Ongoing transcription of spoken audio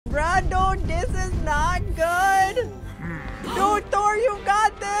dude, this is not good. Dude, Thor, you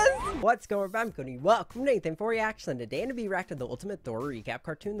got this! What's going on? I'm Cody. Welcome to Nathan for Reaction. Today I'm going to be reacting to the Ultimate Thor recap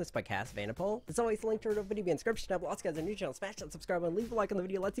cartoon. This by Cass Vanderpool. As always, link to the video in the description down below. Also, guys, a new channel, smash that subscribe and leave a like on the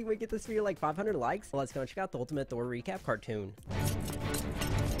video. Let's see if we get this video like 500 likes. So let's go and check out the Ultimate Thor recap cartoon.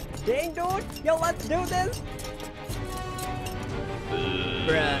 Dang, dude! Yo, let's do this!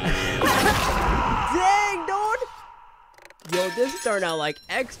 Bruh. Dang, dude! Yo, this is starting out like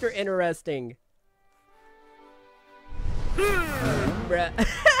extra interesting. Bruh.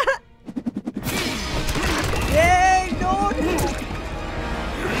 Dang, dude!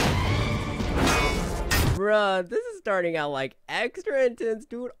 Bruh, this is starting out like extra intense,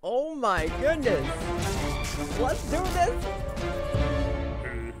 dude. Oh my goodness. Let's do this.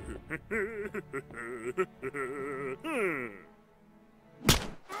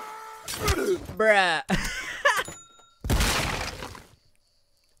 Bruh.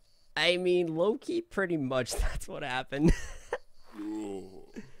 I mean, low-key, pretty much that's what happened.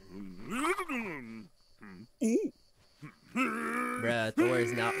 Bruh, Thor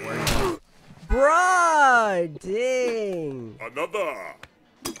is not working. Bruh, dang. Another.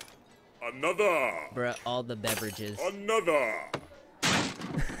 Bruh, all the beverages. Another.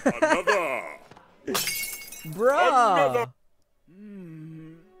 Bruh.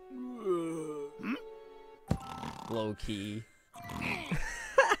 Low-key.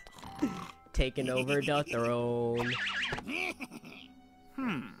 Taking over the throne.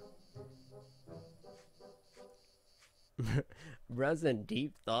 Bruh's in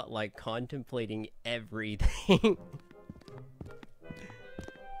deep thought, like contemplating everything.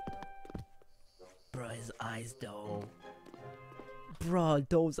 Bruh, his eyes though. Bruh,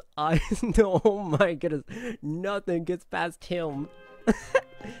 those eyes, no, oh my goodness. Nothing gets past him.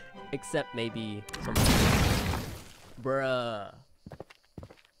 Except maybe some... Bruh.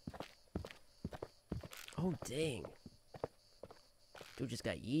 Oh, dang. Dude just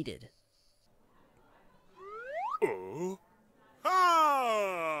got yeeted. Oh.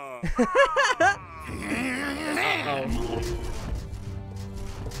 Ah! Uh-oh.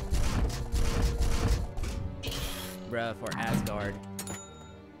 Bruh, for Asgard.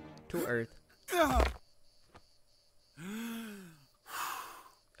 To Earth. I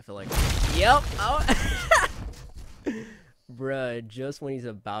feel like... Yep! Oh. Bruh, just when he's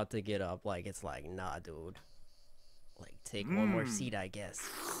about to get up, like, it's like, nah, dude. Like, take one more seat, I guess.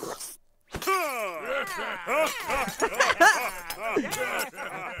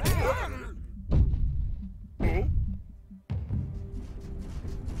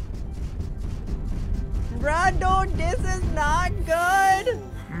 Bruh, dude, this is not good!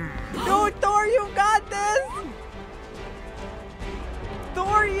 Dude, Thor, you got this!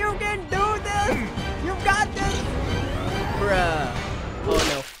 Thor, you can do this! You got this! Bruh. Oh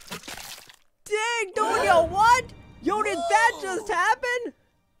no. Dang, dude, yo, what? Yo, did that just happen?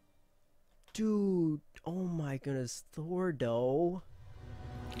 Dude, oh my goodness, Thor, though.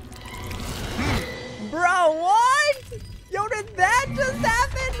 Bro, what? Yo, did that just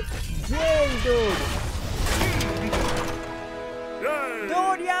happen? Dang, dude.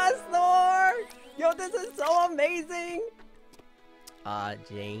 Dude, yes, Thor. Yo, this is so amazing.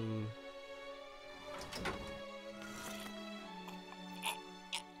 Jane.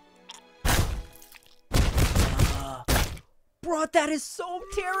 Bro, that is so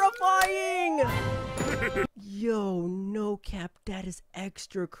terrifying! Yo, no cap, that is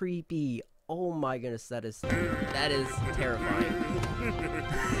extra creepy. Oh my goodness, that is terrifying.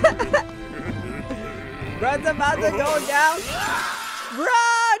 Brod's about to go down. Bro,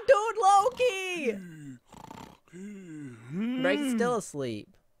 dude, Loki! Break's still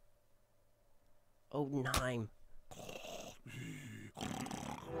asleep. Oh, Nime.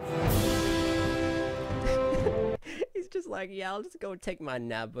 He's just like, yeah, I'll just go take my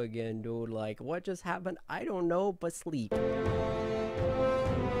nap again, dude. Like, what just happened? I don't know, but sleep.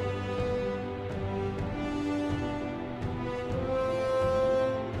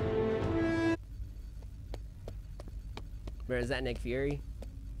 Where is that, Nick Fury?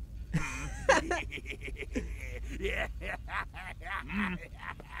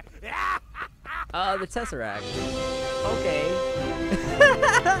 The Tesseract. Okay.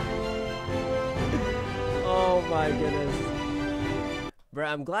 Oh my goodness. Bro,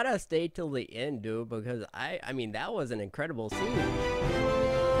 I'm glad I stayed till the end, dude, because I mean, that was an incredible scene.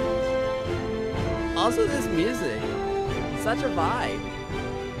 Also, this music, such a vibe.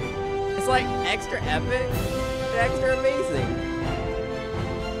 It's like extra epic and extra amazing.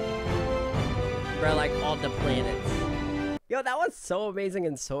 Bro, like all the planets. Yo, that was so amazing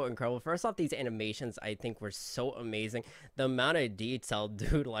and so incredible. First off, these animations I think were so amazing. The amount of detail,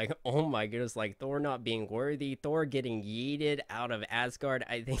 dude, like, oh my goodness, like Thor not being worthy, Thor getting yeeted out of Asgard.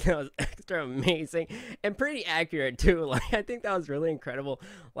 I think that was extra amazing and pretty accurate too. Like, I think that was really incredible.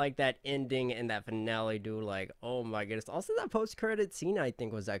 Like that ending and that finale, dude, like, oh my goodness. Also, that post-credit scene I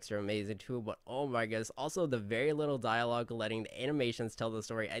think was extra amazing too, but oh my goodness. Also, the very little dialogue letting the animations tell the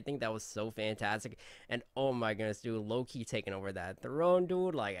story. I think that was so fantastic. And oh my goodness, dude, low-key taking over that throne,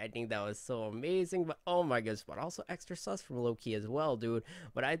 dude. Like, I think that was so amazing. But oh my goodness, but also extra sus from Loki as well, dude.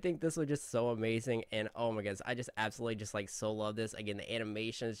 But I think this was just so amazing. And oh my goodness, I just absolutely just like so love this. Again, the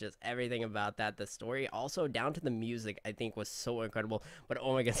animations, just everything about that, the story, also down to the music, I think was so incredible. But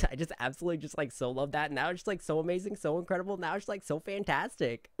oh my goodness, I just absolutely just like so love that. Now it's just like so amazing, so incredible. Now it's like so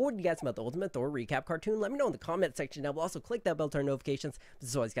fantastic. What do you guys think about the Ultimate Thor recap cartoon? Let me know in the comment section down below. Also click that bell to turn notifications. But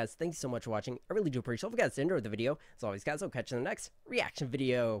as always, guys, thank you so much for watching. I really do appreciate it. If you guys enjoyed the video, as always, guys, I'll catch you in the next reaction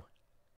video.